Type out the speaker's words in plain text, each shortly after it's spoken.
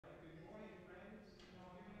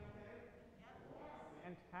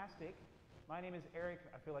fantastic. My name is Eric.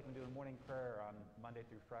 I feel like I'm doing morning prayer on Monday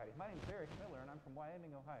through Friday. My name is Eric Miller, and I'm from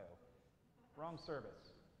Wyoming, Ohio. Wrong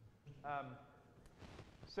service.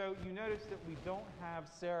 So you notice that we don't have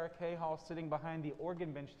Sarah Cahall sitting behind the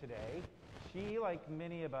organ bench today. She, like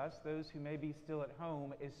many of us, those who may be still at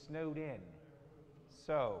home, is snowed in.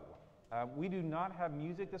 So we do not have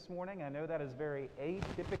music this morning. I know that is very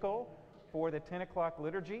atypical for the 10 o'clock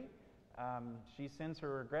liturgy. She sends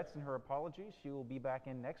her regrets and her apologies. She will be back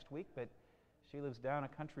in next week, but she lives down a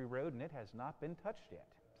country road and it has not been touched yet.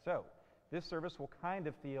 So this service will kind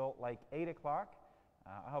of feel like 8 o'clock.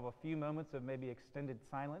 I'll have a few moments of maybe extended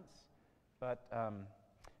silence. But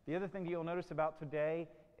the other thing that you'll notice about today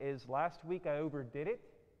is last week I overdid it.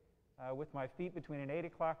 With my feet between an 8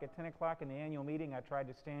 o'clock and 10 o'clock in the annual meeting, I tried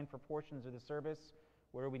to stand for portions of the service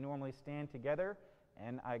where we normally stand together.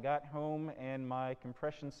 And I got home and my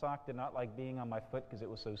compression sock did not like being on my foot because it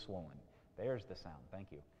was so swollen. There's the sound. Thank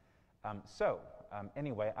you.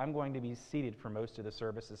 Anyway, I'm going to be seated for most of the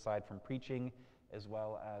service aside from preaching as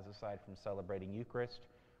well as aside from celebrating Eucharist.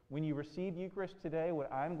 When you receive Eucharist today,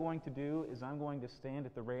 what I'm going to do is I'm going to stand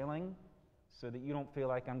at the railing so that you don't feel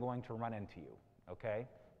like I'm going to run into you, okay?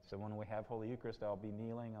 So when we have Holy Eucharist, I'll be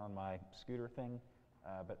kneeling on my scooter thing,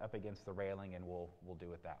 but up against the railing, and we'll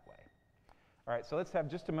do it that way. All right, so let's have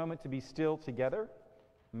just a moment to be still together.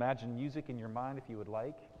 Imagine music in your mind if you would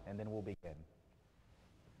like, and then we'll begin.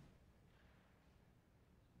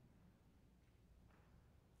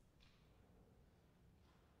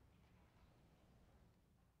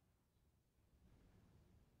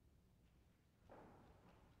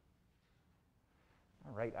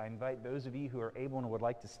 All right, I invite those of you who are able and would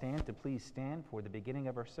like to stand to please stand for the beginning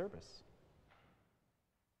of our service.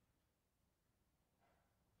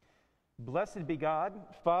 Blessed be God,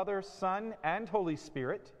 Father, Son, and Holy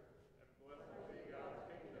Spirit. And blessed be God's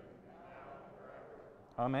kingdom, now and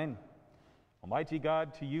forever. Amen. Almighty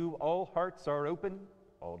God, to you all hearts are open,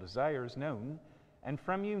 all desires known, and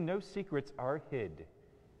from you no secrets are hid.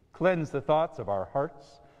 Cleanse the thoughts of our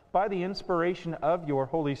hearts by the inspiration of your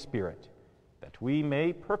Holy Spirit, that we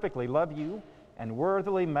may perfectly love you and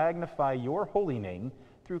worthily magnify your holy name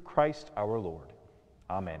through Christ our Lord.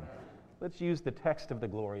 Amen. Let's use the text of the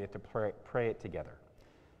Gloria to pray it together.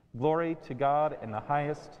 Glory to God in the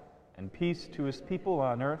highest, and peace to his people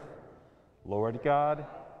on earth. Lord God,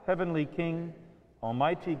 heavenly King,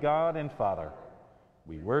 almighty God and Father,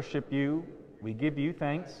 we worship you, we give you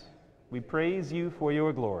thanks, we praise you for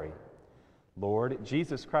your glory. Lord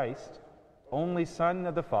Jesus Christ, only Son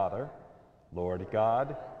of the Father, Lord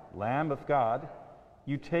God, Lamb of God,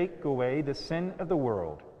 you take away the sin of the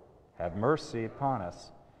world. Have mercy upon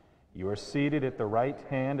us. You are seated at the right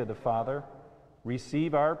hand of the Father.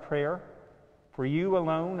 Receive our prayer, for you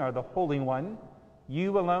alone are the Holy One.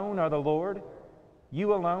 You alone are the Lord.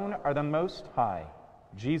 You alone are the Most High,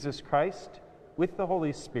 Jesus Christ, with the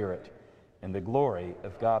Holy Spirit, in the glory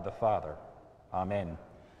of God the Father. Amen.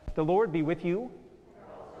 The Lord be with you. And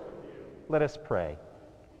also with you. Let us pray.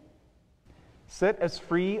 Set us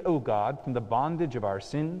free, O God, from the bondage of our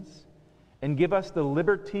sins, and give us the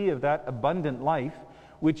liberty of that abundant life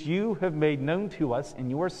which you have made known to us in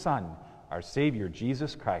your Son, our Savior,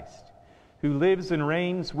 Jesus Christ, who lives and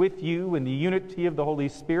reigns with you in the unity of the Holy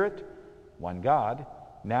Spirit, one God,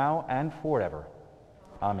 now and forever.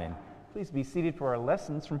 Amen. Please be seated for our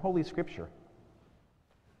lessons from Holy Scripture.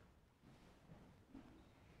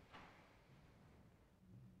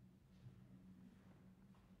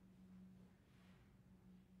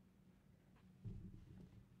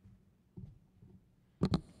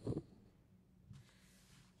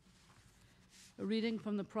 A reading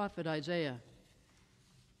from the prophet Isaiah.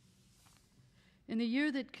 In the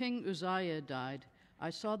year that King Uzziah died, I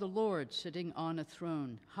saw the Lord sitting on a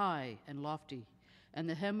throne, high and lofty, and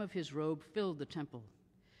the hem of his robe filled the temple.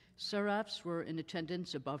 Seraphs were in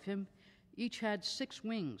attendance above him. Each had 6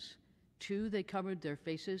 wings. 2 they covered their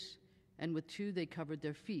faces, and with 2 they covered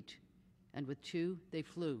their feet, and with 2 they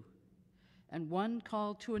flew. And one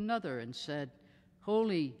called to another and said,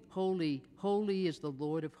 Holy, holy, holy is the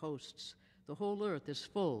Lord of hosts. The whole earth is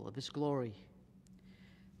full of his glory.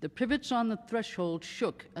 The pivots on the threshold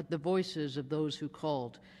shook at the voices of those who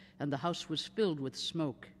called, and the house was filled with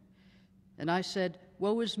smoke. And I said,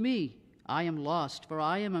 Woe is me! I am lost, for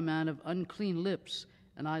I am a man of unclean lips,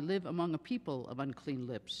 and I live among a people of unclean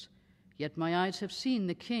lips. Yet my eyes have seen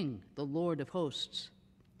the King, the Lord of hosts.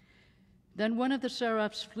 Then one of the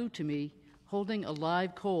seraphs flew to me, holding a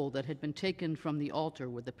live coal that had been taken from the altar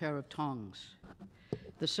with a pair of tongs.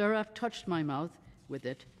 The seraph touched my mouth with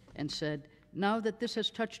it and said, Now that this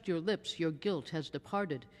has touched your lips, your guilt has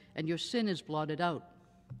departed, and your sin is blotted out.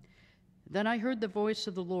 Then I heard the voice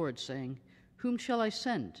of the Lord saying, "Whom shall I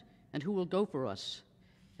send, and who will go for us?"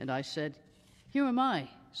 And I said, "Here am I,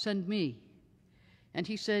 send me." And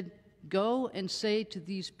he said, "Go and say to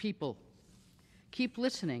these people, keep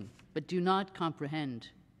listening, but do not comprehend.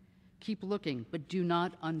 Keep looking, but do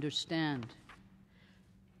not understand.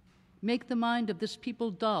 Make the mind of this people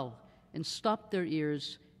dull, and stop their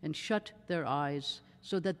ears, and shut their eyes,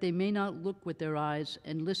 so that they may not look with their eyes,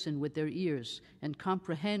 and listen with their ears, and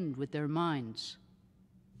comprehend with their minds,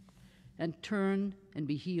 and turn and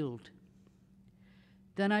be healed."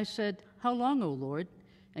 Then I said, "How long, O Lord?"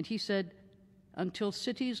 And he said, "Until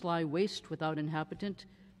cities lie waste without inhabitant,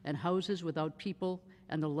 and houses without people,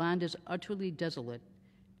 and the land is utterly desolate,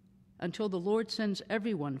 until the Lord sends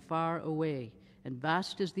everyone far away, and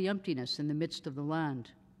vast is the emptiness in the midst of the land.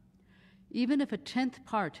 Even if a 10th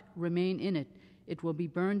part remain in it, it will be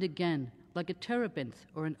burned again, like a terebinth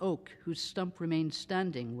or an oak whose stump remains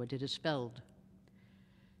standing when it is felled.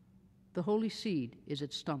 The holy seed is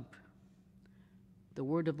its stump." The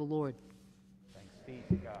word of the Lord. Thanks be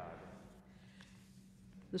to God.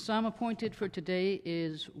 The psalm appointed for today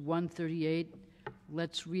is 138.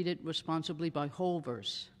 Let's read it responsibly by whole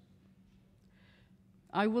verse.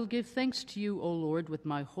 "I will give thanks to you, O Lord, with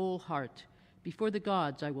my whole heart. Before the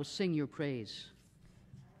gods I will sing your praise.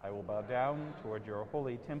 I will bow down toward your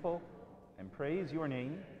holy temple and praise your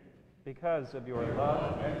name because of your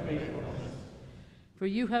love and faithfulness. For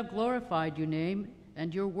you have glorified your name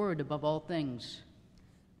and your word above all things.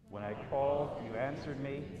 When I called, you answered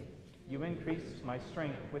me. You increased my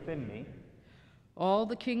strength within me. All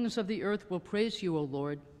the kings of the earth will praise you, O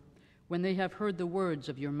Lord, when they have heard the words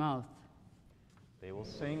of your mouth. They will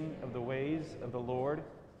sing of the ways of the Lord,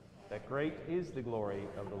 that great is the glory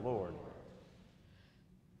of the Lord.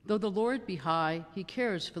 Though the Lord be high, he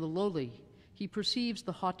cares for the lowly. He perceives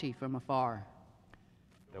the haughty from afar.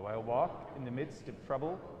 Though I walk in the midst of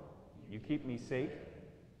trouble, you keep me safe.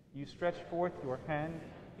 You stretch forth your hand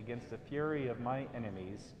against the fury of my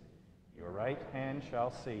enemies. Your right hand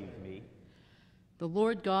shall save me. The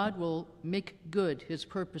Lord God will make good his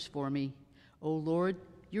purpose for me. O Lord,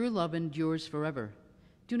 your love endures forever.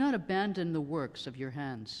 Do not abandon the works of your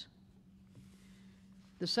hands."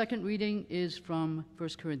 The second reading is from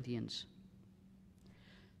 1 Corinthians.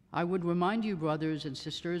 "I would remind you, brothers and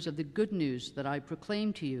sisters, of the good news that I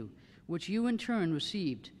proclaimed to you, which you in turn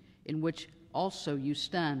received, in which also you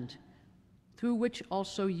stand, through which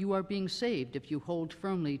also you are being saved, if you hold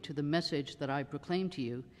firmly to the message that I proclaimed to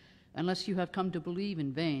you, unless you have come to believe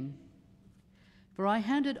in vain. For I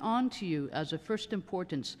handed on to you as of first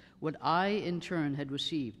importance what I in turn had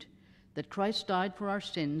received, that Christ died for our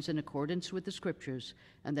sins in accordance with the Scriptures,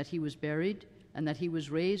 and that he was buried, and that he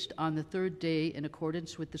was raised on the third day in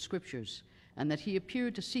accordance with the Scriptures, and that he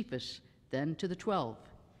appeared to Cephas, then to the 12.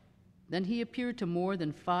 Then he appeared to more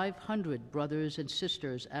than 500 brothers and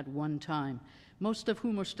sisters at one time, most of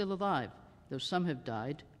whom are still alive, though some have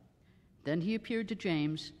died. Then he appeared to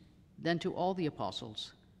James, then to all the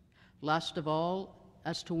apostles. Last of all,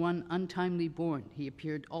 as to one untimely born, he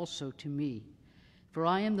appeared also to me. For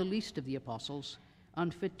I am the least of the apostles,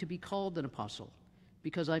 unfit to be called an apostle,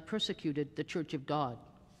 because I persecuted the church of God.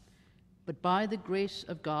 But by the grace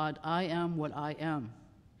of God I am what I am,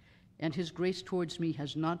 and his grace towards me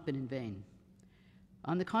has not been in vain.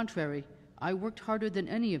 On the contrary, I worked harder than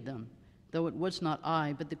any of them, though it was not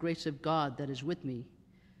I, but the grace of God that is with me.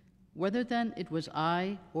 Whether then it was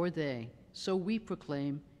I or they, so we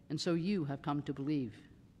proclaim, and so you have come to believe."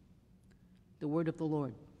 The word of the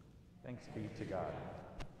Lord. Thanks be to God.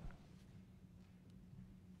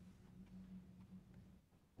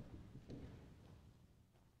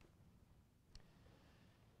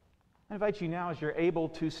 I invite you now, as you're able,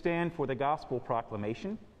 to stand for the gospel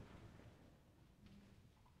proclamation.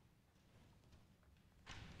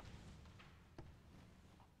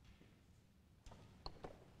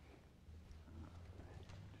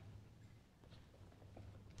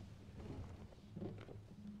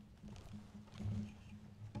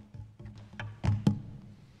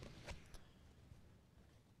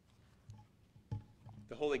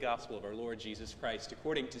 The Holy Gospel of our Lord Jesus Christ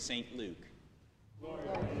according to St. Luke. Glory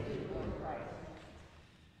to you, Lord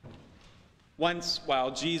Christ. Once,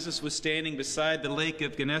 while Jesus was standing beside the lake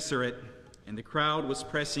of Gennesaret, and the crowd was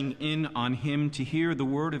pressing in on him to hear the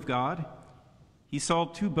word of God, he saw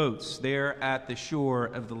two boats there at the shore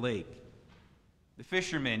of the lake. The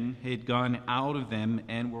fishermen had gone out of them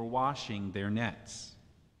and were washing their nets.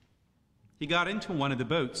 He got into one of the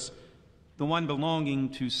boats, the one belonging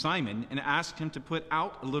to Simon, and asked him to put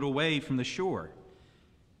out a little way from the shore.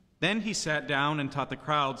 Then he sat down and taught the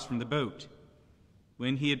crowds from the boat.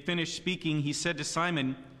 When he had finished speaking, he said to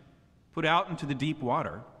Simon, Put out into the deep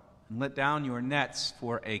water and let down your nets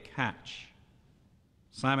for a catch."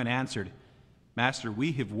 Simon answered, "Master,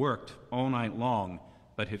 we have worked all night long,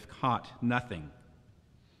 but have caught nothing.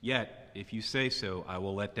 Yet, if you say so, I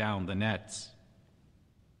will let down the nets."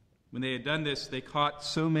 When they had done this, they caught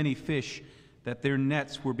so many fish that their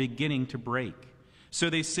nets were beginning to break. So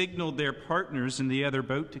they signaled their partners in the other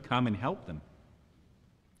boat to come and help them.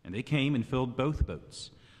 And they came and filled both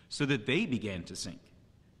boats, so that they began to sink.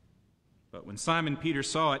 But when Simon Peter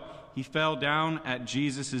saw it, he fell down at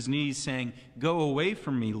Jesus' knees, saying, "Go away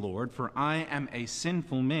from me, Lord, for I am a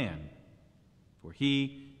sinful man." For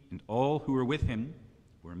he and all who were with him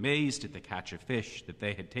were amazed at the catch of fish that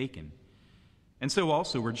they had taken. And so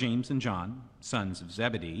also were James and John, sons of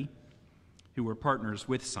Zebedee, who were partners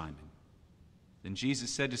with Simon. Then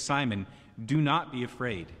Jesus said to Simon, "Do not be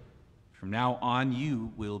afraid. From now on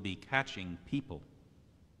you will be catching people."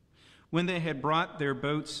 When they had brought their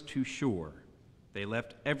boats to shore, they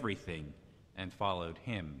left everything and followed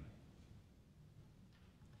him.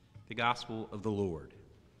 The Gospel of the Lord.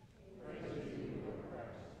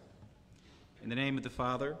 In the name of the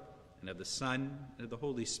Father, and of the Son, and of the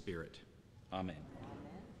Holy Spirit. Amen.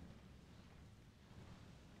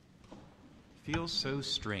 It feels so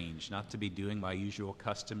strange not to be doing my usual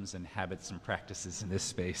customs and habits and practices in this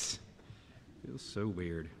space. It feels so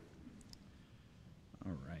weird.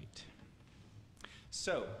 All right.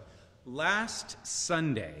 So, last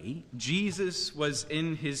Sunday, Jesus was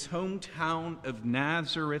in his hometown of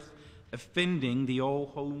Nazareth, offending the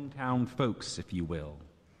old hometown folks, if you will.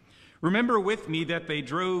 Remember with me that they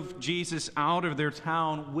drove Jesus out of their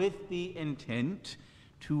town with the intent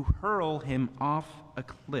to hurl him off a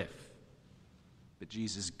cliff. But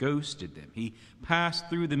Jesus ghosted them. He passed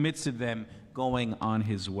through the midst of them, going on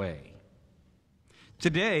his way.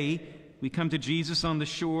 Today, we come to Jesus on the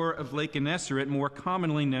shore of Lake Gennesaret, more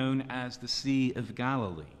commonly known as the Sea of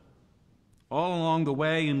Galilee. All along the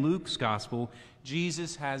way in Luke's Gospel,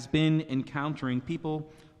 Jesus has been encountering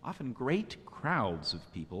people, often great crowds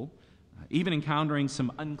of people, even encountering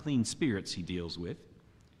some unclean spirits he deals with.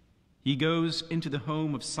 He goes into the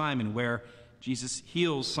home of Simon, where Jesus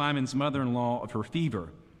heals Simon's mother-in-law of her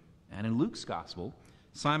fever. And in Luke's Gospel,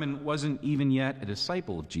 Simon wasn't even yet a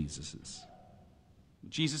disciple of Jesus's.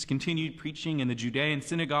 Jesus continued preaching in the Judean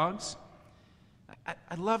synagogues.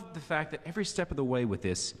 I love the fact that every step of the way with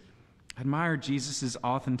this, I admire Jesus'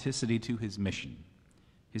 authenticity to his mission,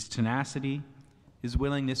 his tenacity, his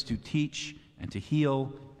willingness to teach and to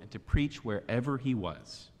heal and to preach wherever he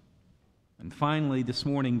was. And finally, this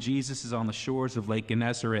morning, Jesus is on the shores of Lake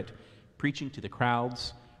Gennesaret, preaching to the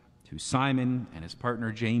crowds, to Simon and his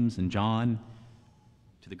partner James and John,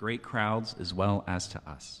 to the great crowds as well as to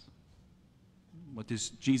us. What does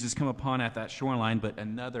Jesus come upon at that shoreline but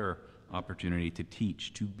another opportunity to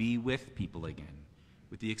teach, to be with people again,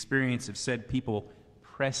 with the experience of said people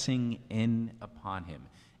pressing in upon him.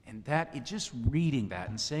 And that, just reading that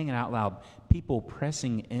and saying it out loud, people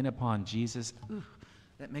pressing in upon Jesus,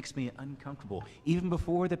 that makes me uncomfortable. Even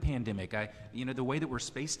before the pandemic, the way that we're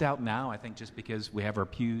spaced out now, I think just because we have our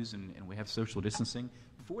pews and we have social distancing,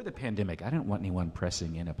 before the pandemic, I didn't want anyone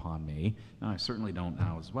pressing in upon me. No, I certainly don't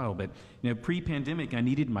now as well. But pre-pandemic, I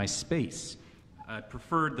needed my space. I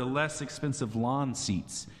preferred the less expensive lawn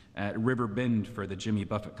seats at River Bend for the Jimmy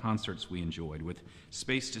Buffett concerts we enjoyed, with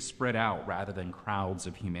space to spread out rather than crowds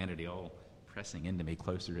of humanity all pressing into me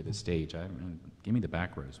closer to the stage. Give me the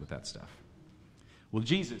back rows with that stuff. Well,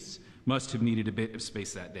 Jesus must have needed a bit of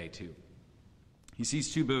space that day, too. He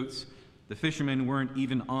sees two boats. The fishermen weren't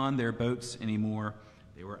even on their boats anymore.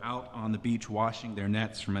 They were out on the beach washing their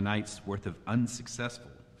nets from a night's worth of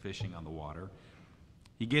unsuccessful fishing on the water.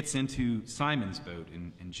 He gets into Simon's boat,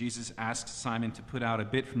 and Jesus asks Simon to put out a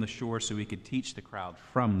bit from the shore so he could teach the crowd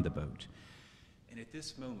from the boat. And at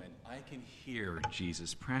this moment, I can hear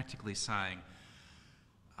Jesus practically sighing,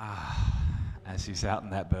 as he's out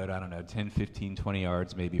in that boat, 10, 15, 20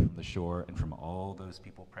 yards maybe from the shore, and from all those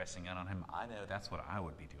people pressing in on him. I know that's what I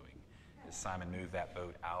would be doing, as Simon moved that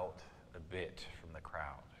boat out a bit from the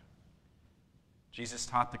crowd. Jesus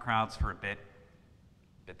taught the crowds for a bit,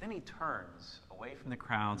 but then he turns away from the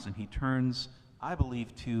crowds, and he turns, I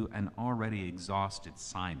believe, to an already exhausted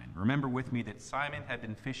Simon. Remember with me that Simon had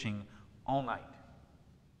been fishing all night.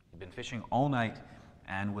 He'd been fishing all night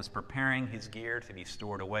and was preparing his gear to be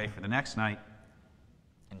stored away for the next night.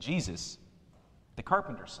 And Jesus, the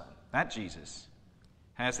carpenter's son, that Jesus,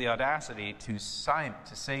 has the audacity to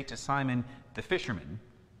say to Simon the fisherman,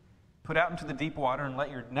 "Put out into the deep water and let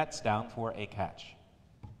your nets down for a catch."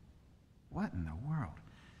 What in the world?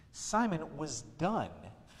 Simon was done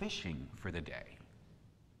fishing for the day.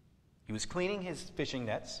 He was cleaning his fishing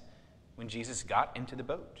nets, when Jesus got into the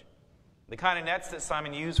boat. The kind of nets that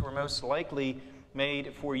Simon used were most likely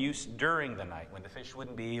made for use during the night, when the fish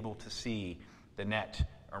wouldn't be able to see the net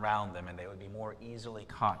around them and they would be more easily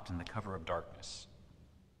caught in the cover of darkness.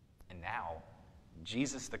 And now,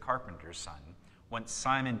 Jesus, the carpenter's son, wants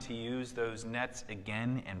Simon to use those nets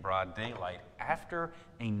again in broad daylight after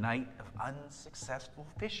a night of unsuccessful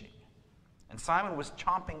fishing. And Simon was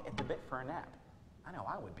chomping at the bit for a nap. I know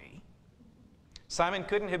I would be. Simon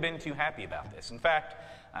couldn't have been too happy about this. In fact,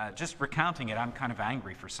 just recounting it, I'm kind of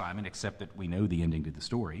angry for Simon, except that we know the ending to the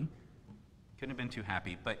story. Couldn't have been too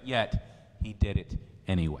happy, but yet he did it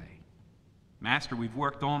anyway. Master, we've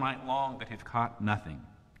worked all night long but have caught nothing.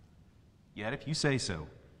 Yet, if you say so,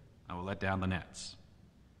 I will let down the nets.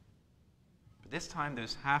 But this time,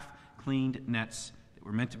 those half-cleaned nets that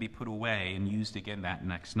were meant to be put away and used again that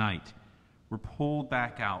next night were pulled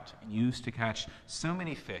back out and used to catch so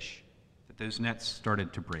many fish that those nets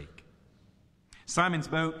started to break. Simon's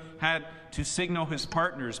boat had to signal his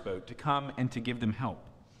partner's boat to come and to give them help.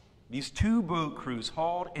 These two boat crews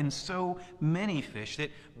hauled in so many fish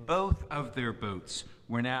that both of their boats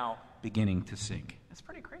were now beginning to sink. That's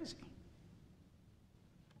pretty crazy.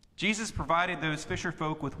 Jesus provided those fisher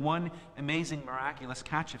folk with one amazing, miraculous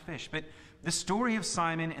catch of fish. But the story of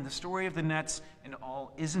Simon and the story of the nets and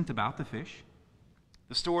all isn't about the fish.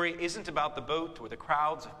 The story isn't about the boat or the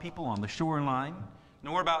crowds of people on the shoreline,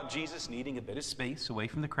 nor about Jesus needing a bit of space away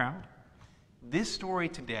from the crowd. This story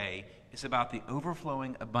today is about the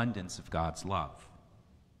overflowing abundance of God's love.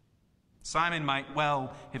 Simon might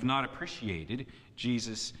well have not appreciated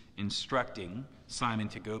Jesus instructing Simon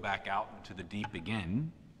to go back out into the deep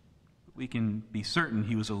again. But we can be certain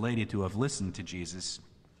he was elated to have listened to Jesus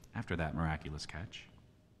after that miraculous catch.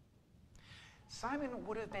 Simon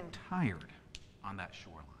would have been tired on that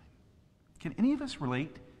shoreline. Can any of us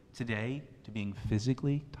relate today to being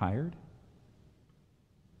physically tired?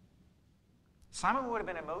 Simon would have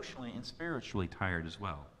been emotionally and spiritually tired as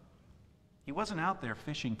well. He wasn't out there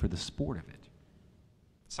fishing for the sport of it.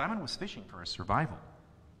 Simon was fishing for his survival.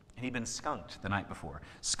 And he'd been skunked the night before.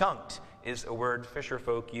 Skunked is a word fisher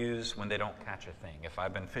folk use when they don't catch a thing. If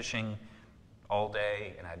I've been fishing all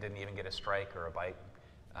day and I didn't even get a strike or a bite,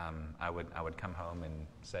 I would come home and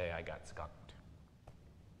say I got skunked.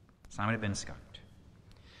 Simon had been skunked.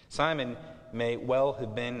 Simon may well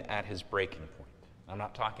have been at his breaking point. I'm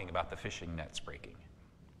not talking about the fishing nets breaking.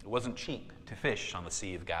 It wasn't cheap to fish on the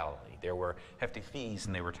Sea of Galilee. There were hefty fees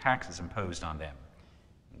and there were taxes imposed on them.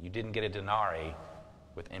 You didn't get a denarii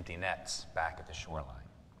with empty nets back at the shoreline.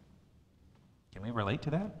 Can we relate to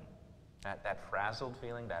that? That frazzled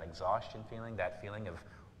feeling, that exhaustion feeling, that feeling of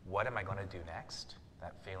what am I going to do next?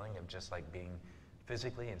 That feeling of just like being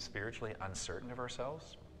physically and spiritually uncertain of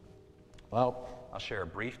ourselves? Well, I'll share a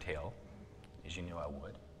brief tale, as you knew I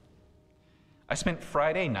would. I spent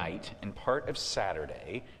Friday night and part of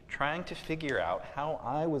Saturday trying to figure out how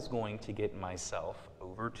I was going to get myself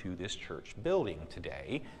over to this church building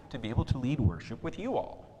today to be able to lead worship with you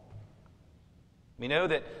all. We know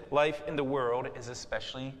that life in the world is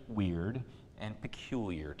especially weird and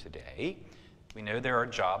peculiar today. We know there are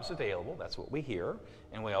jobs available, that's what we hear,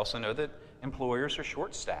 and we also know that employers are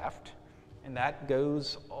short-staffed, and that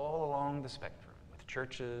goes all along the spectrum, with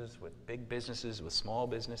churches, with big businesses, with small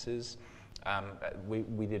businesses.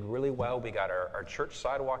 We did really well. We got our church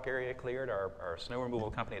sidewalk area cleared. Our snow removal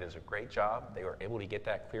company does a great job. They were able to get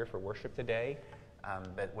that clear for worship today.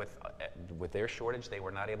 But with their shortage, they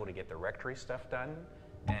were not able to get the rectory stuff done.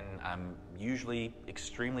 And I'm usually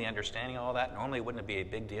extremely understanding all that. Normally, wouldn't it be a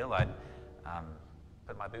big deal? I'd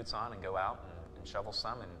put my boots on and go out and shovel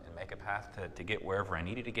some and make a path to get wherever I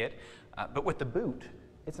needed to get. But with the boot,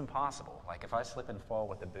 it's impossible. Like if I slip and fall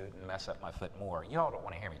with the boot and mess up my foot more, y'all don't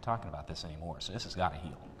want to hear me talking about this anymore, so this has got to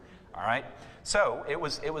heal. All right? So it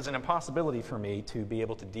was an impossibility for me to be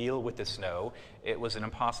able to deal with the snow. It was an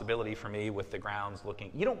impossibility for me with the grounds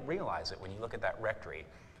looking. You don't realize it when you look at that rectory,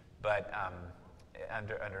 but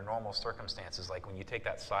under normal circumstances, like when you take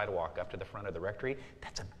that sidewalk up to the front of the rectory,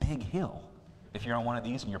 that's a big hill. If you're on one of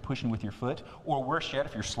these and you're pushing with your foot, or worse yet,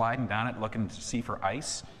 if you're sliding down it looking to see for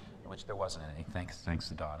ice, which there wasn't any, thanks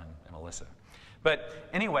to Don and Melissa. But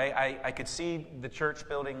anyway, I could see the church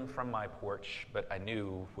building from my porch, but I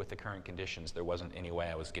knew with the current conditions there wasn't any way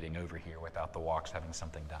I was getting over here without the walks having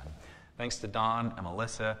something done. Thanks to Don and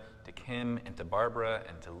Melissa, to Kim and to Barbara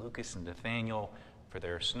and to Lucas and Nathaniel for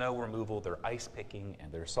their snow removal, their ice picking,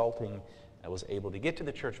 and their salting, I was able to get to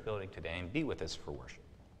the church building today and be with us for worship.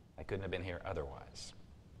 I couldn't have been here otherwise.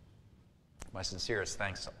 My sincerest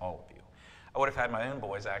thanks to all of you. I would have had my own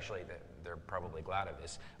boys, actually, they're probably glad of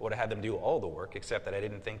this. I would have had them do all the work, except that I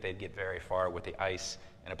didn't think they'd get very far with the ice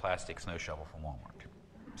and a plastic snow shovel from Walmart.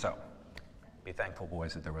 So, be thankful,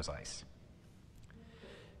 boys, that there was ice.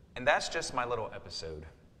 And that's just my little episode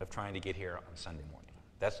of trying to get here on Sunday morning.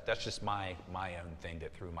 That's just my own thing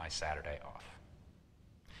that threw my Saturday off.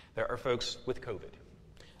 There are folks with COVID.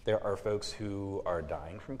 There are folks who are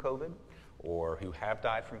dying from COVID or who have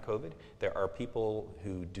died from COVID. There are people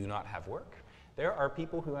who do not have work. There are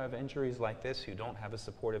people who have injuries like this who don't have a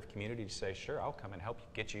supportive community to say, sure, I'll come and help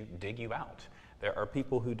you, dig you out. There are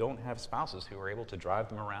people who don't have spouses who are able to drive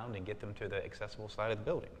them around and get them to the accessible side of the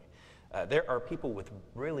building. There are people with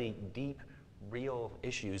really deep, real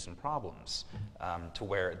issues and problems to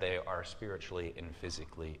where they are spiritually and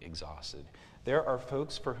physically exhausted. There are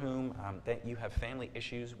folks for whom that you have family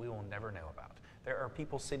issues we will never know about. There are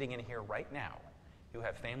people sitting in here right now who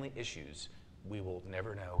have family issues we will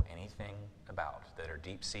never know anything about, that are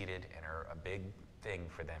deep-seated and are a big thing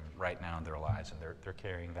for them right now in their lives, and they're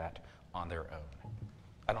carrying that on their own.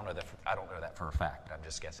 I don't know that for a fact, but I'm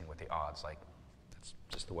just guessing with the odds. Like, that's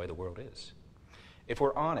just the way the world is. If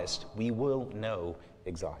we're honest, we will know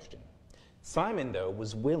exhaustion. Simon, though,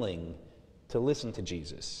 was willing to listen to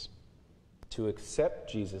Jesus, to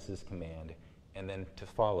accept Jesus' command, and then to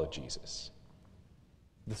follow Jesus.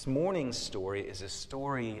 This morning's story is a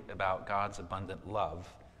story about God's abundant love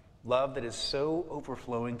that is so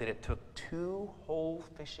overflowing that it took 2 whole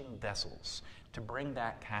fishing vessels to bring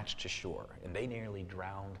that catch to shore, and they nearly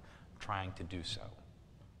drowned trying to do so.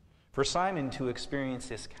 For Simon to experience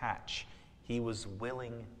this catch, he was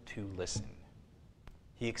willing to listen.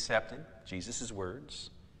 He accepted Jesus'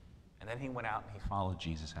 words, and then he went out and he followed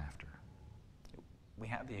Jesus after. We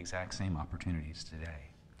have the exact same opportunities today.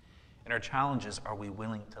 And our challenge is, are we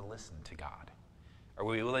willing to listen to God? Are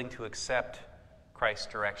we willing to accept Christ's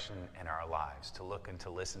direction in our lives, to look and to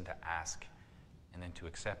listen, to ask, and then to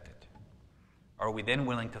accept it? Are we then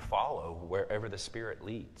willing to follow wherever the Spirit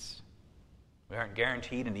leads? We aren't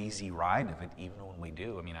guaranteed an easy ride of it, even when we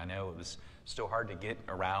do. I mean, I know it was still hard to get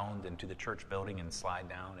around into the church building and slide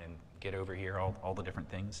down and get over here, all the different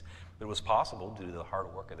things. But it was possible due to the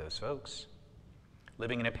hard work of those folks.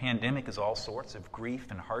 Living in a pandemic is all sorts of grief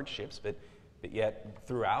and hardships, but yet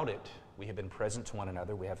throughout it, we have been present to one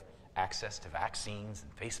another. We have access to vaccines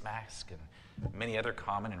and face masks and many other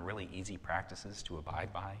common and really easy practices to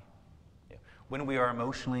abide by. When we are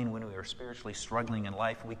emotionally and when we are spiritually struggling in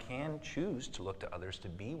life, we can choose to look to others to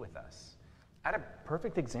be with us. I had a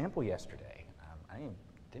perfect example yesterday. I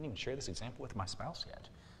didn't even share this example with my spouse yet.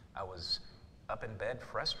 I was up in bed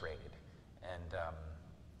frustrated and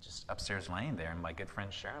just upstairs laying there, and my good friend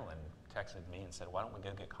Sherilyn texted me and said, why don't we go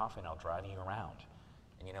get coffee and I'll drive you around?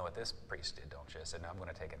 And you know what this priest did, don't you? I said, no, I'm going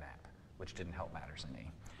to take a nap, which didn't help matters any.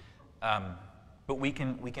 But we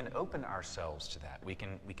can open ourselves to that. We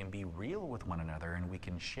can be real with one another, and we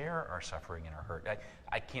can share our suffering and our hurt.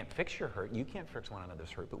 I can't fix your hurt. You can't fix one another's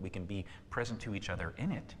hurt, but we can be present to each other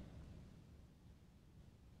in it.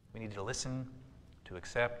 We need to listen, to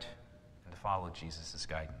accept, and to follow Jesus'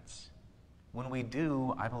 guidance. When we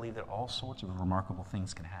do, I believe that all sorts of remarkable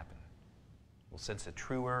things can happen. We'll sense a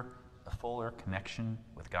truer, a fuller connection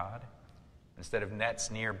with God. Instead of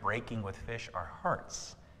nets near breaking with fish, our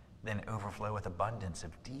hearts then overflow with abundance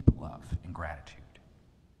of deep love and gratitude.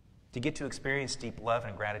 To get to experience deep love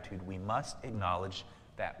and gratitude, we must acknowledge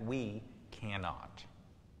that we cannot.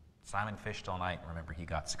 Simon fished all night, and remember, he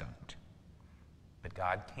got skunked. But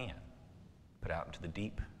God can. Put out into the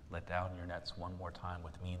deep, let down your nets one more time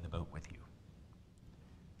with me in the boat with you.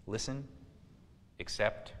 Listen,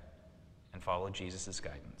 accept, and follow Jesus'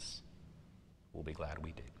 guidance. We'll be glad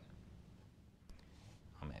we did.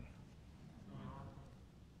 Amen.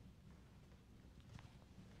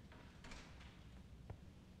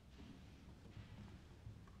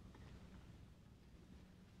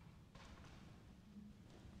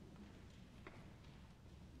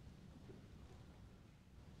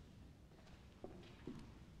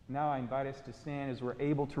 Now I invite us to stand as we're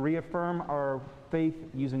able to reaffirm our faith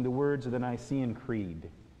using the words of the Nicene Creed.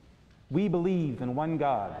 We believe in one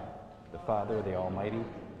God, the Father, the Almighty,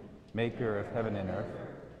 maker of heaven and earth,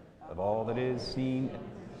 of all that is seen.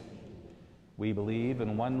 We believe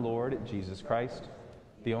in one Lord, Jesus Christ,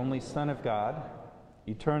 the only Son of God,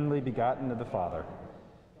 eternally begotten of the Father,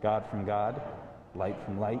 God from God, light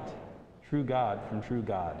from light, true God from true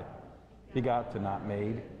God, begotten, not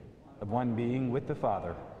made, of one being with the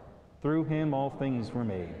Father. Through him all things were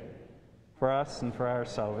made. For us and for our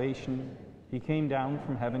salvation, he came down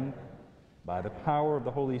from heaven. By the power of the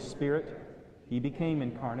Holy Spirit, he became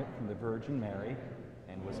incarnate from the Virgin Mary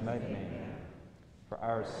and was made man. For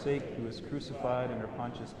our sake he was crucified under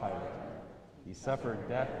Pontius Pilate. He suffered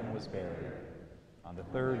death and was buried. On the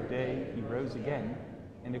third day he rose again,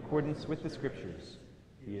 in accordance with the Scriptures.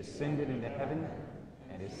 He ascended into heaven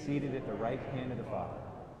and is seated at the right hand of the Father.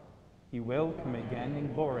 He will come again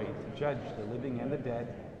in glory to judge the living and the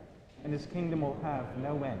dead, and his kingdom will have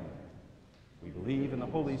no end. We believe in the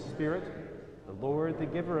Holy Spirit, the Lord, the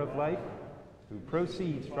giver of life, who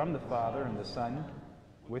proceeds from the Father and the Son.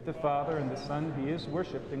 With the Father and the Son he is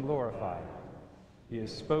worshipped and glorified. He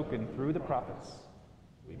has spoken through the prophets.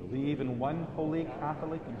 We believe in one holy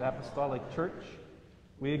Catholic and Apostolic Church.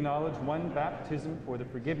 We acknowledge one baptism for the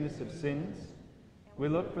forgiveness of sins. We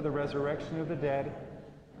look for the resurrection of the dead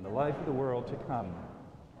and the life of the world to come.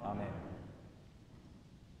 Amen.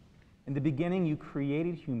 In the beginning you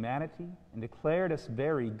created humanity and declared us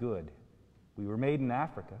very good. We were made in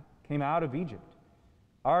Africa, came out of Egypt.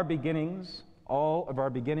 Our beginnings, all of our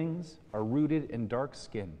beginnings, are rooted in dark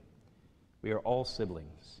skin. We are all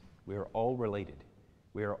siblings. We are all related.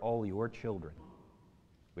 We are all your children.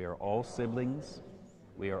 We are all siblings.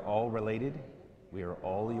 We are all related. We are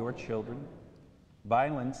all your children.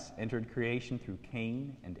 Violence entered creation through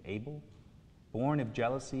Cain and Abel. Born of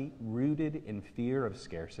jealousy, rooted in fear of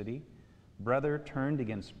scarcity, brother turned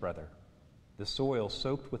against brother. The soil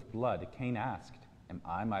soaked with blood, Cain asked, "Am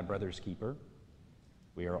I my brother's keeper?"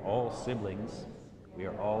 We are all siblings. We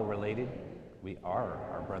are all related. We are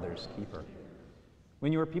our brother's keeper.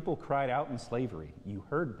 When your people cried out in slavery, you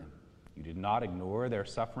heard them. You did not ignore their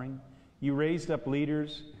suffering. You raised up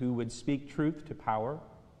leaders who would speak truth to power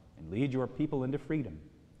and lead your people into freedom.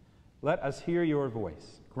 Let us hear your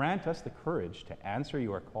voice. Grant us the courage to answer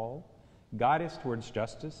your call. Guide us towards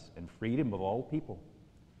justice and freedom of all people.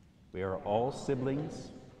 We are all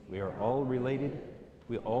siblings. We are all related.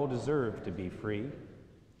 We all deserve to be free.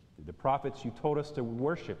 Through the prophets, you told us to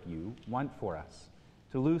worship you, want for us,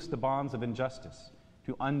 to loose the bonds of injustice,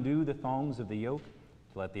 to undo the thongs of the yoke,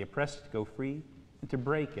 to let the oppressed go free, and to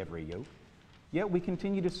break every yoke. Yet we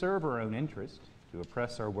continue to serve our own interest, to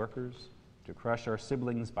oppress our workers, to crush our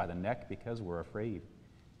siblings by the neck because we're afraid,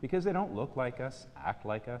 because they don't look like us, act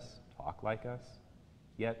like us, talk like us.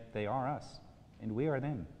 Yet they are us, and we are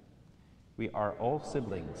them. We are all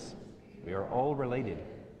siblings. We are all related.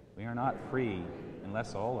 We are not free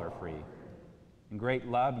unless all are free. In great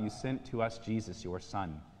love, you sent to us Jesus, your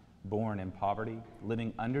Son, born in poverty,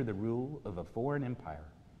 living under the rule of a foreign empire,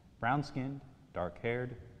 brown-skinned,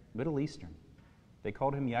 dark-haired, Middle Eastern. They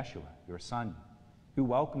called him Yeshua, your Son, who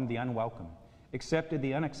welcomed the unwelcome, accepted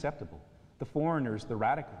the unacceptable, the foreigners, the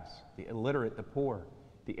radicals, the illiterate, the poor,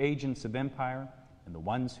 the agents of empire, and the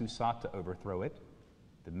ones who sought to overthrow it,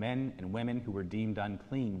 the men and women who were deemed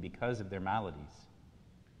unclean because of their maladies.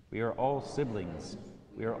 We are all siblings.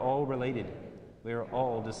 We are all related. We are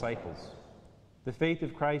all disciples. The faith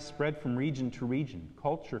of Christ spread from region to region,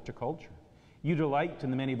 culture to culture. You delight in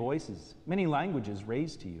the many voices, many languages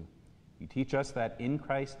raised to you. You teach us that in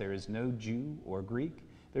Christ there is no Jew or Greek,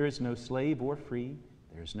 there is no slave or free,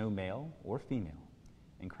 there is no male or female.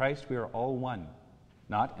 In Christ we are all one,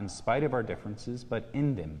 not in spite of our differences, but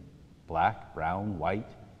in them, black, brown, white,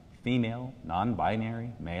 female,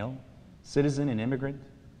 non-binary, male, citizen and immigrant.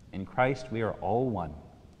 In Christ we are all one.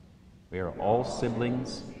 We are all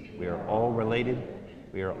siblings. We are all related.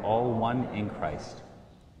 We are all one in Christ.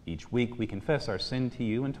 Each week we confess our sin to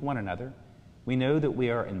you and to one another. We know that we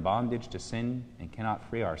are in bondage to sin and cannot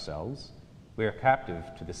free ourselves. We are captive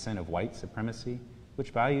to the sin of white supremacy, which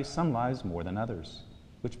values some lives more than others,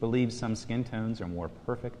 which believes some skin tones are more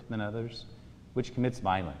perfect than others, which commits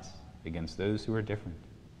violence against those who are different.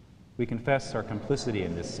 We confess our complicity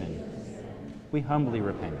in this sin. We humbly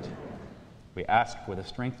repent. We ask for the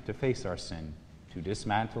strength to face our sin, to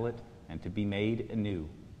dismantle it, and to be made anew.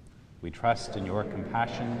 We trust in your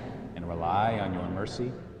compassion and rely on your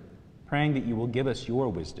mercy, praying that you will give us your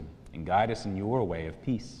wisdom and guide us in your way of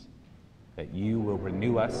peace, that you will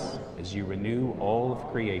renew us as you renew all of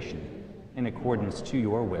creation in accordance to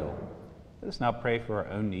your will. Let us now pray for our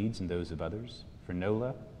own needs and those of others, for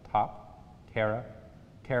Nola, Top, Kara,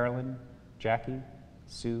 Carolyn, Jackie,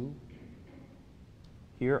 Sue.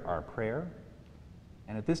 Hear our prayer.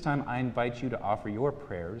 And at this time, I invite you to offer your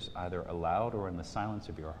prayers either aloud or in the silence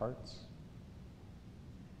of your hearts.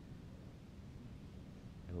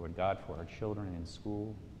 Lord God, for our children in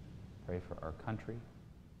school, pray for our country.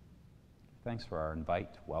 Thanks for our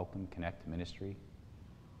Invite, Welcome, Connect ministry,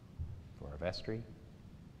 for our vestry.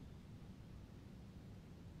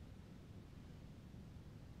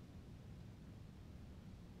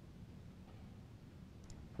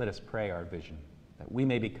 Let us pray our vision, that we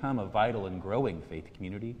may become a vital and growing faith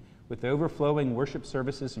community with overflowing worship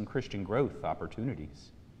services and Christian growth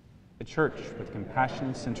opportunities. A church with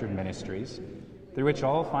compassion-centered ministries through which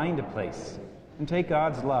all find a place and take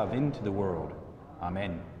God's love into the world.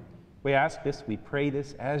 Amen. We ask this, we pray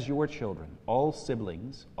this as your children, all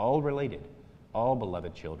siblings, all related, all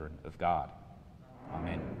beloved children of God.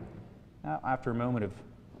 Amen. Now, after a moment of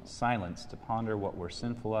silence to ponder what we're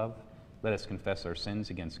sinful of, let us confess our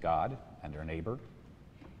sins against God and our neighbor.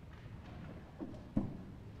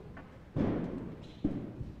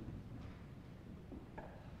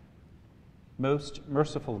 Most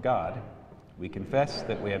merciful God, we confess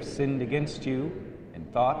that we have sinned against you in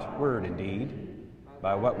thought, word, and deed,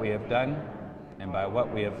 by what we have done and by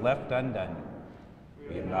what we have left undone.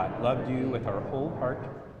 We have not loved you with our whole heart.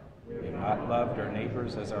 We have not loved our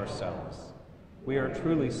neighbors as ourselves. We are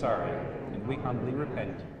truly sorry, and we humbly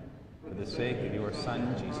repent. For the sake of your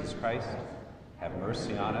Son, Jesus Christ, have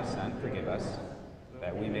mercy on us and forgive us,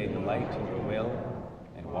 that we may delight in your will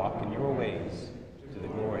and walk in your ways to the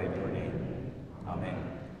glory of your name. Amen.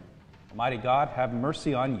 Almighty God, have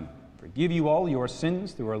mercy on you, forgive you all your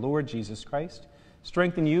sins through our Lord Jesus Christ,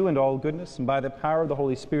 strengthen you in all goodness, and by the power of the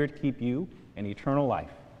Holy Spirit keep you in eternal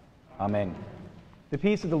life. Amen. The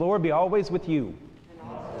peace of the Lord be always with you.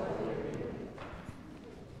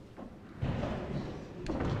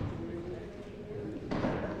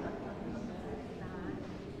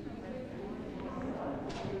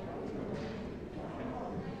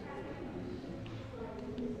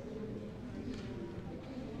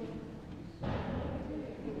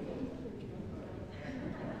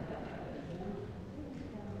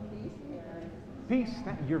 Peace.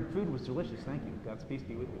 Your food was delicious. Thank you. God's peace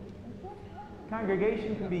be with you.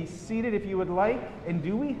 Congregation can be seated if you would like. And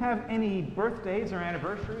do we have any birthdays or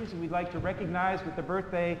anniversaries we'd like to recognize with the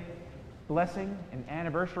birthday blessing and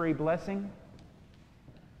anniversary blessing?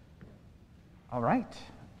 All right.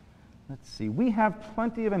 Let's see. We have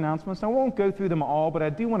plenty of announcements. I won't go through them all, but I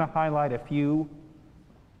do want to highlight a few.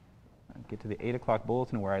 I'll get to the 8 o'clock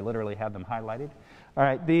bulletin where I literally have them highlighted. All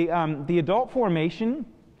right. The adult formation.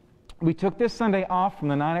 We took this Sunday off from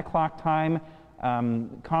the 9 o'clock time.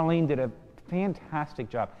 Colleen did a fantastic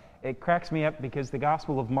job. It cracks me up because the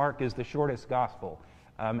Gospel of Mark is the shortest Gospel.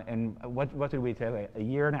 And what did we take? A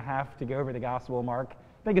year and a half to go over the Gospel of Mark?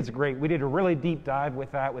 I think it's great. We did a really deep dive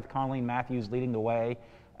with that with Colleen Matthews leading the way.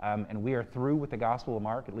 And we are through with the Gospel of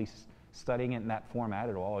Mark, at least studying it in that format.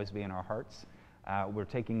 It will always be in our hearts. We're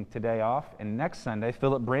taking today off. And next Sunday,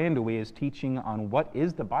 Philip Brandowie is teaching on what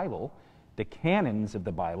is the Bible, the canons of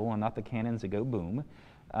the Bible, and not the cannons that go boom.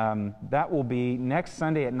 That will be next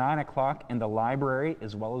Sunday at 9 o'clock in the library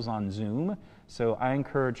as well as on Zoom. So I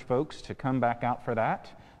encourage folks to come back out for that.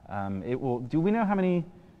 Do we know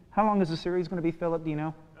how long is the series going to be, Philip? Do you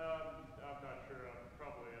know? I'm not sure.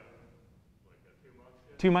 Probably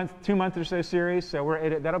like a 2 months. 2 month or so series.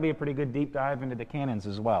 So that'll be a pretty good deep dive into the canons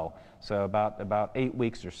as well. So about 8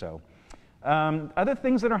 weeks or so. Other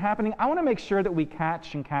things that are happening, I want to make sure that we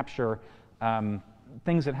catch and capture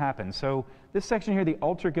things that happen. So this section here, the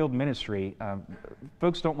Altar Guild Ministry,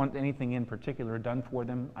 folks don't want anything in particular done for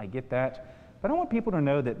them. I get that. But I want people to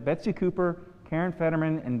know that Betsy Cooper, Karen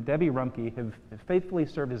Fetterman, and Debbie Rumke have faithfully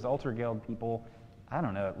served as Altar Guild people, I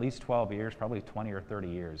don't know, at least 12 years, probably 20 or 30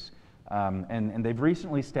 years. And they've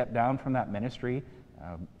recently stepped down from that ministry,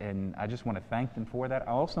 and I just want to thank them for that.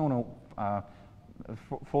 I also want to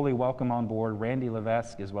fully welcome on board Randy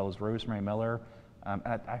Levesque as well as Rosemary Miller.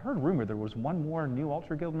 I heard rumor there was one more new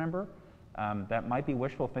Altar Guild member. That might be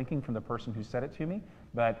wishful thinking from the person who said it to me,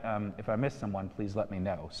 but if I missed someone, please let me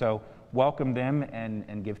know. So welcome them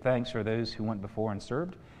and give thanks for those who went before and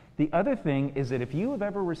served. The other thing is that if you have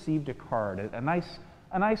ever received a card, a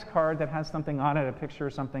nice card that has something on it, a picture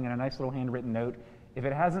or something, and a nice little handwritten note, if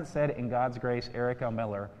it hasn't said "In God's Grace, Eric L.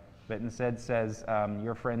 Miller," but instead says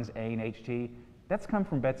 "Your friends A and HT," that's come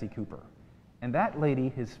from Betsy Cooper. And that lady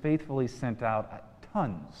has faithfully sent out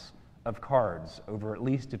tons of cards over at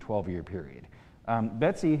least a 12-year period.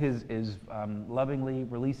 Betsy is lovingly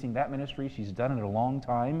releasing that ministry. She's done it a long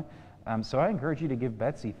time. So I encourage you to give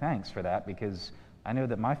Betsy thanks for that, because I know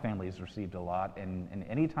that my family has received a lot, and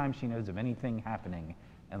anytime she knows of anything happening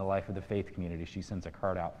in the life of the faith community, she sends a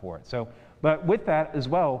card out for it. So, but with that as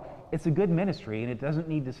well, it's a good ministry, and it doesn't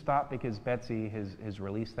need to stop because Betsy has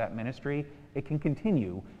released that ministry. It can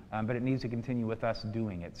continue, but it needs to continue with us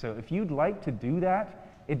doing it. So if you'd like to do that,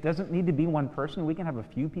 it doesn't need to be one person. We can have a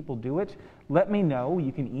few people do it. Let me know.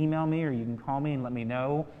 You can email me or you can call me and let me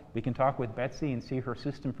know. We can talk with Betsy and see her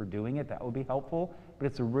system for doing it. That would be helpful. But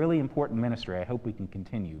it's a really important ministry. I hope we can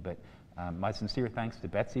continue. But my sincere thanks to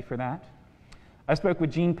Betsy for that. I spoke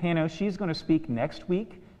with Jean Pano. She's going to speak next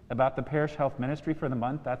week about the parish health ministry for the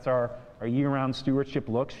month. That's our year-round stewardship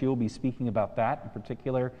look. She'll be speaking about that in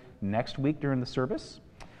particular next week during the service.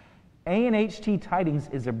 ANHT Tidings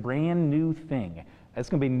is a brand new thing. It's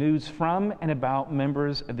going to be news from and about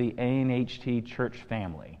members of the ANHT church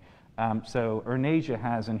family. So Ernasia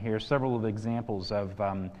has in here several of the examples of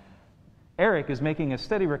Eric is making a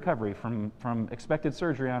steady recovery from expected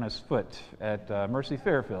surgery on his foot at Mercy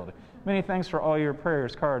Fairfield. Many thanks for all your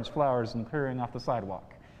prayers, cards, flowers, and clearing off the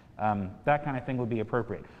sidewalk. That kind of thing would be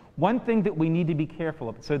appropriate. One thing that we need to be careful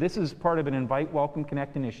of, so this is part of an Invite, Welcome,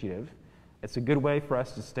 Connect initiative. It's a good way for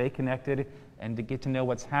us to stay connected and to get to know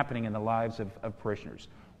what's happening in the lives of parishioners.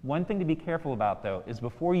 One thing to be careful about, though, is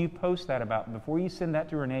before you post that before you send that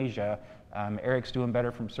to Ernasia, Eric's doing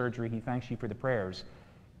better from surgery, he thanks you for the prayers,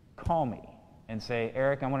 call me and say,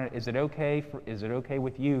 Eric, is it okay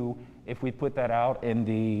with you if we put that out in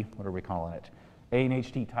the, what are we calling it,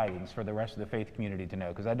 ANHT Tidings for the rest of the faith community to know?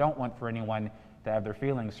 Because I don't want for anyone to have their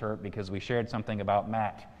feelings hurt because we shared something about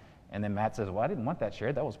Matt, and then Matt says, well, I didn't want that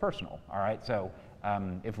shared, that was personal, all right? So I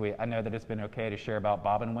know that it's been okay to share about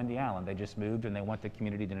Bob and Wendy Allen. They just moved and they want the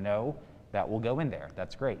community to know. That will go in there.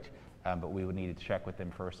 That's great. But we would need to check with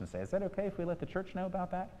them first and say, is that okay if we let the church know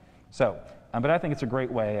about that? So, but I think it's a great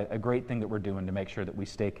way, a great thing that we're doing to make sure that we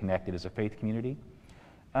stay connected as a faith community.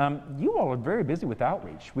 You all are very busy with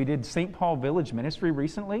outreach. We did St. Paul Village Ministry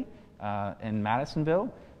recently in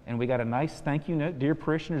Madisonville, and we got a nice thank you note. Dear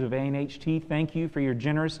parishioners of ANHT, thank you for your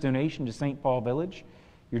generous donation to St. Paul Village.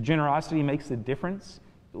 Your generosity makes a difference.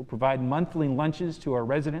 It will provide monthly lunches to our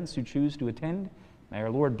residents who choose to attend. May our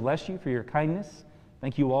Lord bless you for your kindness.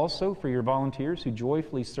 Thank you also for your volunteers who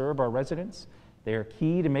joyfully serve our residents. They are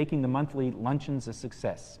key to making the monthly luncheons a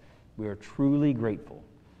success. We are truly grateful.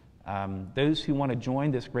 Those who want to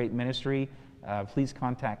join this great ministry, please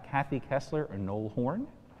contact Kathy Kessler or Noel Horn.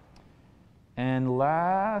 And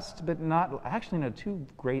last but not, actually no, two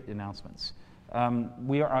great announcements.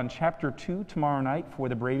 We are on chapter 2 tomorrow night for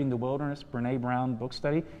the Braving the Wilderness Brene Brown book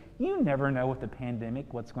study. You never know with the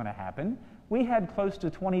pandemic what's going to happen. We had close to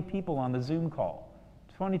 20 people on the Zoom call.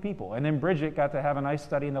 20 people. And then Bridget got to have a nice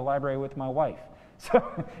study in the library with my wife.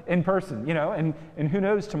 So, in person, and who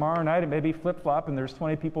knows, tomorrow night it may be flip-flop and there's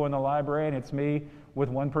 20 people in the library and it's me with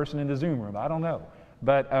one person in the Zoom room. I don't know.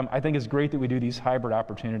 But I think it's great that we do these hybrid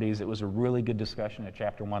opportunities. It was a really good discussion at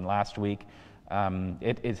chapter 1 last week.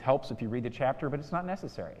 It helps if you read the chapter, but it's not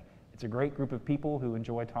necessary. It's a great group of people who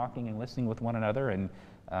enjoy talking and listening with one another, and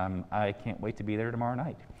I can't wait to be there tomorrow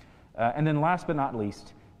night. And then last but not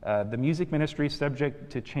least, the music ministry is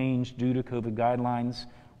subject to change due to COVID guidelines.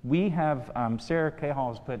 We have, Sarah Cahill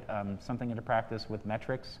has put something into practice with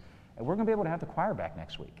metrics, and we're going to be able to have the choir back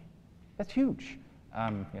next week. That's huge.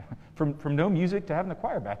 From no music to having the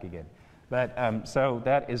choir back again. But so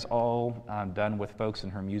that is all done with folks in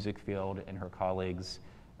her music field and her colleagues.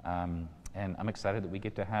 And I'm excited that we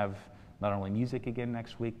get to have not only music again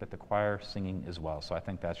next week, but the choir singing as well. So I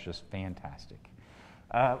think that's just fantastic.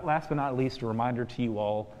 Last but not least, a reminder to you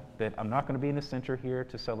all that I'm not going to be in the center here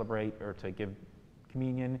to celebrate or to give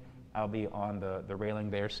communion. I'll be on the railing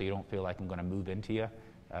there, so you don't feel like I'm going to move into you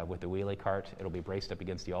with the wheelie cart. It'll be braced up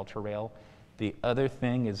against the altar rail. The other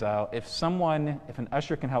thing is if an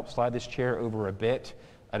usher can help slide this chair over a bit,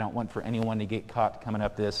 I don't want for anyone to get caught coming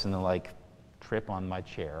up this and then trip on my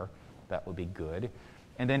chair. That would be good.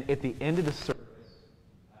 And then at the end of the service,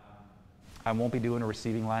 I won't be doing a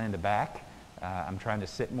receiving line in the back. I'm trying to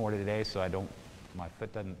sit more today so my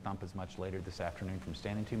foot doesn't thump as much later this afternoon from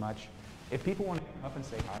standing too much. If people want to come up and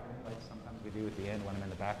say hi, like sometimes we do at the end when I'm in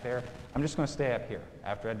the back there, I'm just going to stay up here.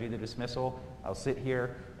 After I do the dismissal, I'll sit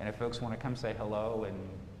here, and if folks want to come say hello and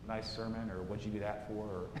nice sermon or what'd you do that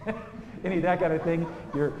for or any of that kind of thing,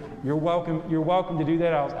 you're welcome to do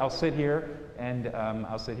that. I'll sit here and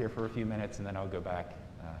I'll sit here for a few minutes and then I'll go back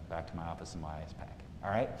to my office and my ice pack. All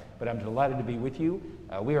right, but I'm delighted to be with you.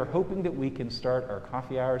 We are hoping that we can start our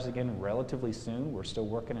coffee hours again relatively soon. We're still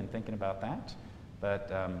working and thinking about that,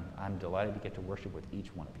 but I'm delighted to get to worship with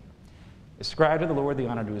each one of you. Ascribe to the Lord the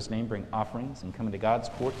honor to his name, bring offerings, and come into God's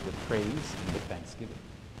courts with praise and with thanksgiving.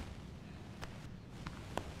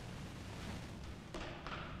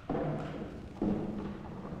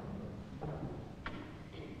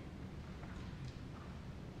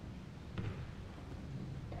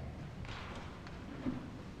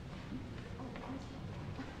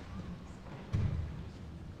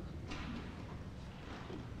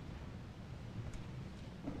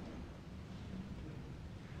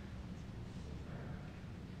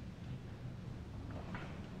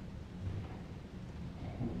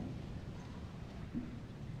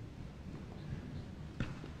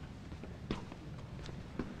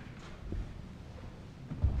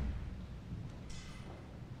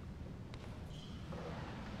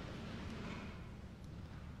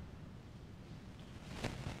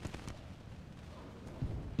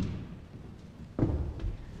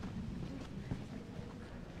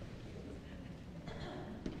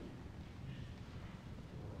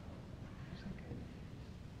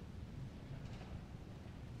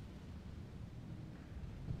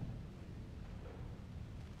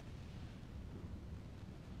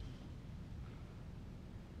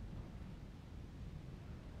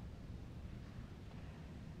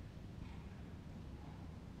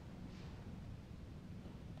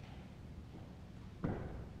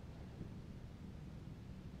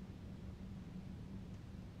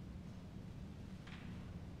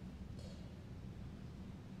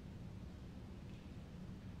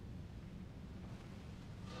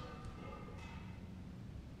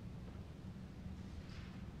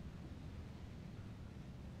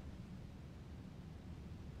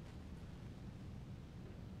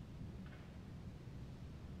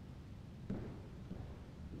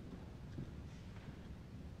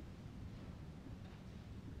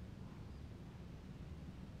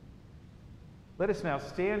 Let us now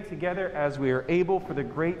stand together as we are able for the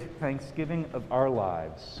great thanksgiving of our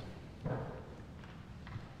lives.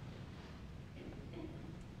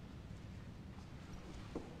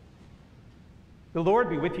 The Lord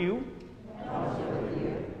be with you. And also with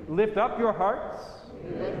you. Lift up your hearts. We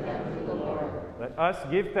lift them to the Lord. Let us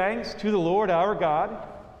give thanks to the Lord our God.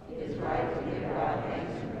 It is right to give God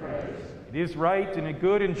thanks and praise. It is right and a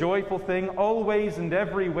good and joyful thing, always and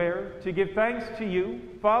everywhere, to give thanks to you,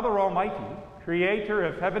 Father Almighty, Creator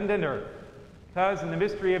of heaven and earth, because in the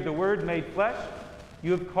mystery of the Word made flesh,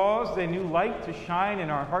 you have caused a new light to shine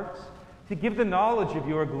in our hearts, to give the knowledge of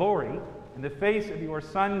your glory in the face of your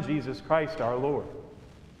Son, Jesus Christ our Lord.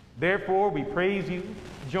 Therefore, we praise you,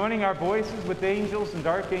 joining our voices with angels and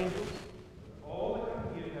archangels, all the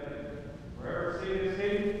company of heaven, wherever sin is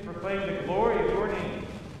hidden, proclaim the glory of your name.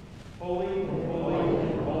 Holy,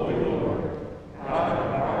 holy, holy Lord, God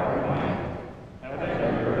of power and might, heaven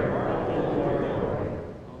and earth are full of your glory.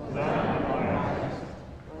 Hosanna in the highest.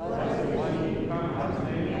 Blessed is he who comes in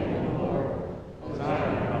the name of the Lord. Hosanna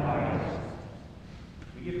in the highest.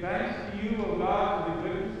 We give thanks to you, O God, for the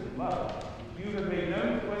goodness and love which you have made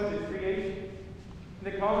known to us in creation,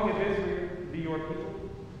 in the calling of Israel to be your people.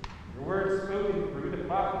 Your words spoken through the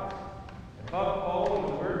prophets, above all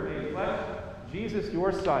the Word made flesh, Jesus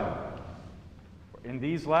your Son. For in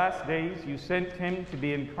these last days you sent him to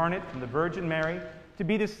be incarnate from the Virgin Mary, to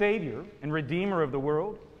be the Savior and Redeemer of the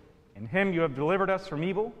world. In him you have delivered us from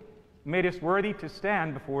evil, made us worthy to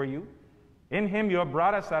stand before you. In him you have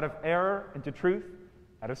brought us out of error into truth,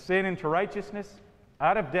 out of sin into righteousness,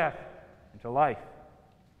 out of death into life.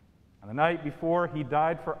 On the night before he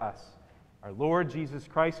died for us, our Lord Jesus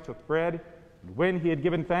Christ took bread, and when he had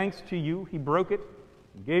given thanks to you, he broke it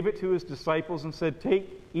and gave it to his disciples and said,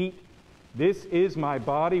 "Take, eat. This is my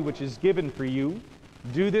body, which is given for you.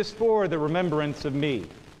 Do this for the remembrance of me."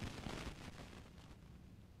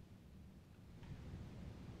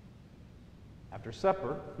 After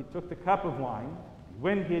supper, he took the cup of wine.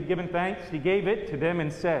 When he had given thanks, he gave it to them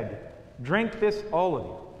and said, "Drink this, all of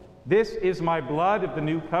you. This is my blood of the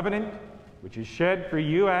new covenant, which is shed for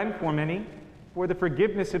you and for many, for the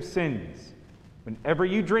forgiveness of sins. Whenever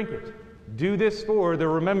you drink it, do this for the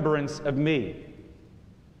remembrance of me."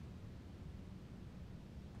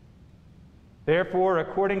 Therefore,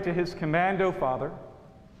 according to his command, O Father,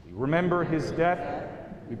 we remember his death,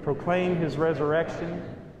 we proclaim his resurrection,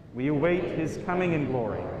 we await his coming in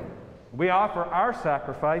glory. We offer our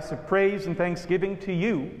sacrifice of praise and thanksgiving to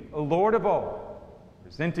you, O Lord of all,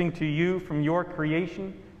 presenting to you from your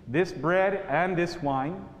creation this bread and this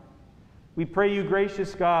wine. We pray you,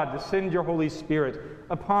 gracious God, to send your Holy Spirit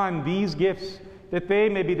upon these gifts, that they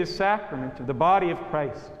may be the sacrament of the body of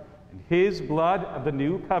Christ and his blood of the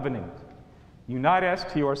new covenant. Unite us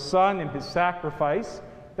to your Son and his sacrifice,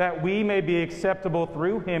 that we may be acceptable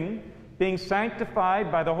through him, being sanctified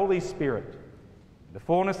by the Holy Spirit. In the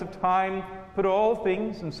fullness of time, put all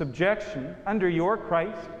things in subjection under your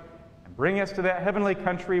Christ, and bring us to that heavenly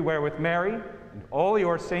country where with Mary and all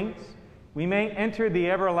your saints we may enter the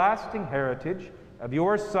everlasting heritage of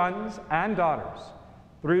your sons and daughters,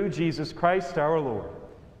 through Jesus Christ our Lord,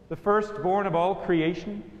 the firstborn of all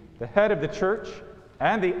creation, the head of the church,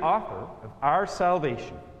 and the author of our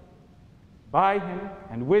salvation. By him,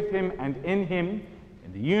 and with him, and in him,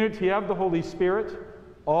 in the unity of the Holy Spirit,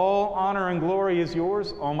 all honor and glory is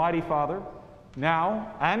yours, Almighty Father,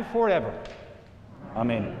 now and forever.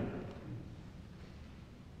 Amen.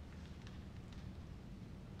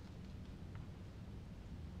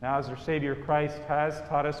 Now, as our Savior Christ has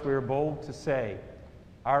taught us, we are bold to say,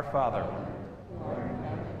 Our Father, who art in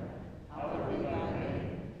heaven, hallowed be thy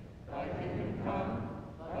name. Thy kingdom come,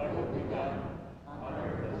 thy will be done, on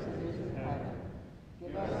earth as it is in heaven.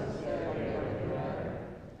 Give us this day our daily bread,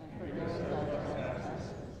 and forgive us our trespasses,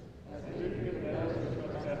 as we forgive those who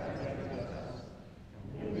trespass against us.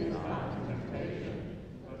 And lead us not into temptation,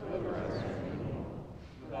 but deliver us from evil.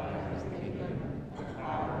 For thine is the kingdom, the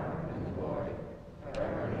power, and the glory,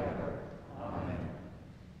 forever and ever. Amen.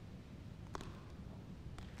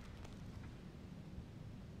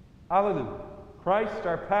 Hallelujah. Christ,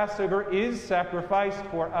 our Passover, is sacrificed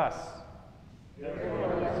for us. Therefore,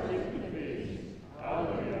 let us keep the feast.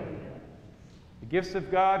 Hallelujah. The gifts of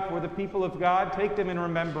God for the people of God, take them in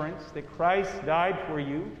remembrance that Christ died for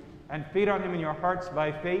you, and feed on him in your hearts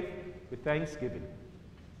by faith with thanksgiving.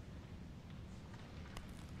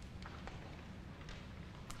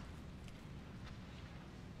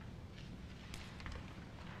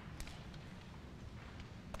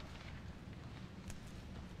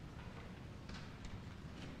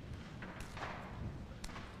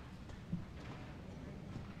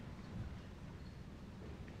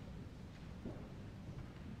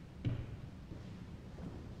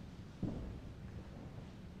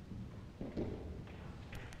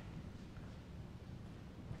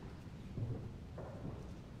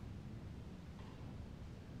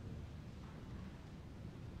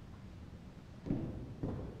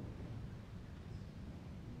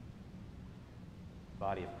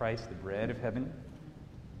 body of Christ, the bread of heaven.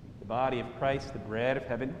 The body of Christ, the bread of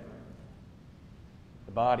heaven.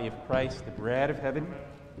 The body of Christ, the bread of heaven.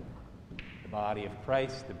 The body of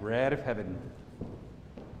Christ, the bread of heaven.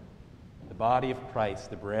 The body of Christ,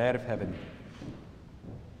 the bread of heaven.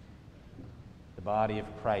 The body of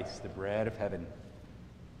Christ, the bread of heaven.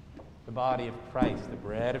 The body of Christ, the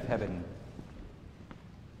bread of heaven.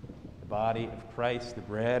 The body of Christ, the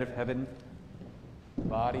bread of heaven. The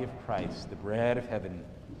body of Christ, the bread of heaven.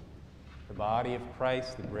 The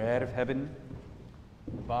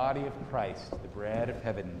body of Christ, the bread of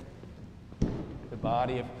heaven. The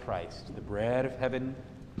body of Christ, the bread of heaven.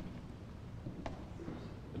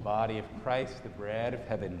 The body of Christ, the bread of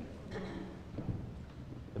heaven.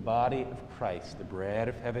 The body of Christ, the bread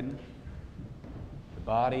of heaven. The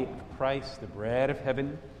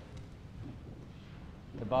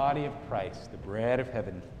body of Christ, the bread of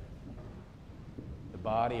heaven. The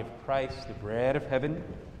body of Christ, the bread of heaven.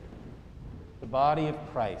 The body of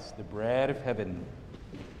Christ, the bread of heaven.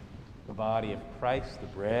 The body of Christ, the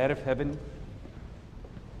bread of heaven.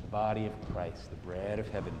 The body of Christ, the bread of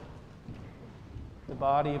heaven. The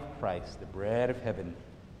body of Christ, the bread of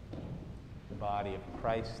heaven. The body of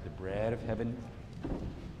Christ, the bread of heaven.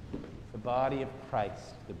 The body of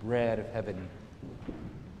Christ, the bread of heaven.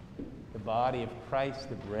 The body of Christ,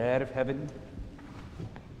 the bread of heaven.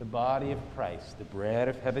 The body of Christ, the bread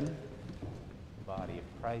of heaven. The body of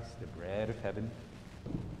Christ, the bread of heaven. The body of Christ, the bread of heaven.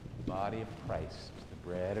 The body of Christ, the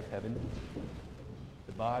bread of heaven.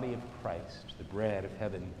 The body of Christ, the bread of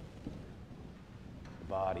heaven. The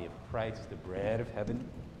body of Christ, the bread of heaven. The body of Christ, the bread of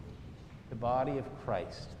heaven. The body of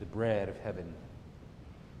Christ, the bread of heaven.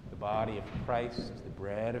 The body of Christ, the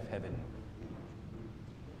bread of heaven.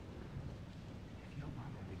 If you don't mind,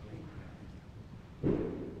 that'd be great.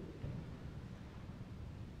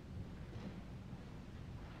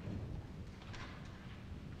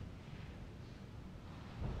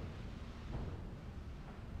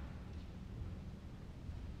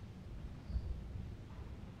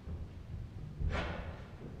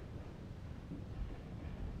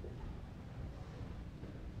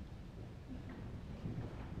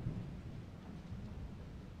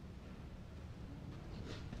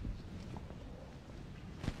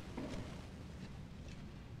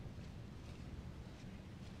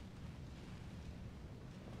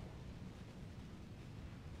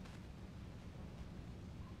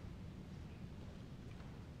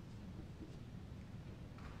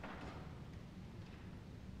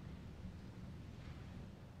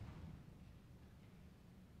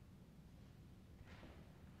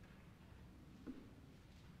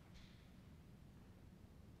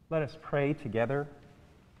 Let us pray together.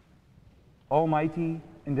 Almighty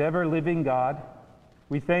and ever-living God,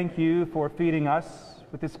 we thank you for feeding us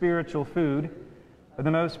with the spiritual food of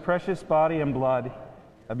the most precious body and blood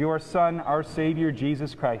of your Son, our Savior,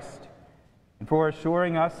 Jesus Christ, and for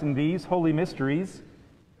assuring us in these holy mysteries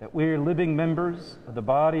that we are living members of the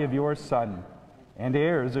body of your Son and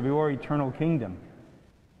heirs of your eternal kingdom.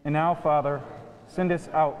 And now, Father, send us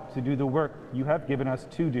out to do the work you have given us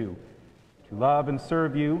to do, to love and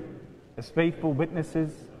serve you as faithful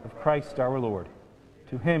witnesses of Christ our Lord.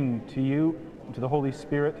 To him, to you, and to the Holy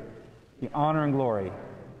Spirit, the honor and glory,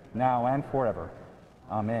 now and forever.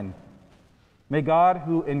 Amen. May God,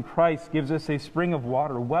 who in Christ gives us a spring of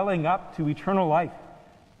water welling up to eternal life,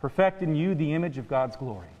 perfect in you the image of God's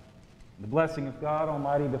glory. The blessing of God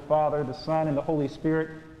Almighty, the Father, the Son, and the Holy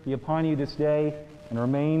Spirit be upon you this day and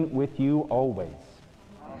remain with you always.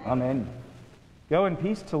 Amen. Go in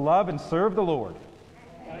peace to love and serve the Lord.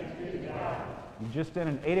 Thanks be to God. You just did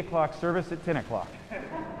an 8 o'clock service at 10 o'clock.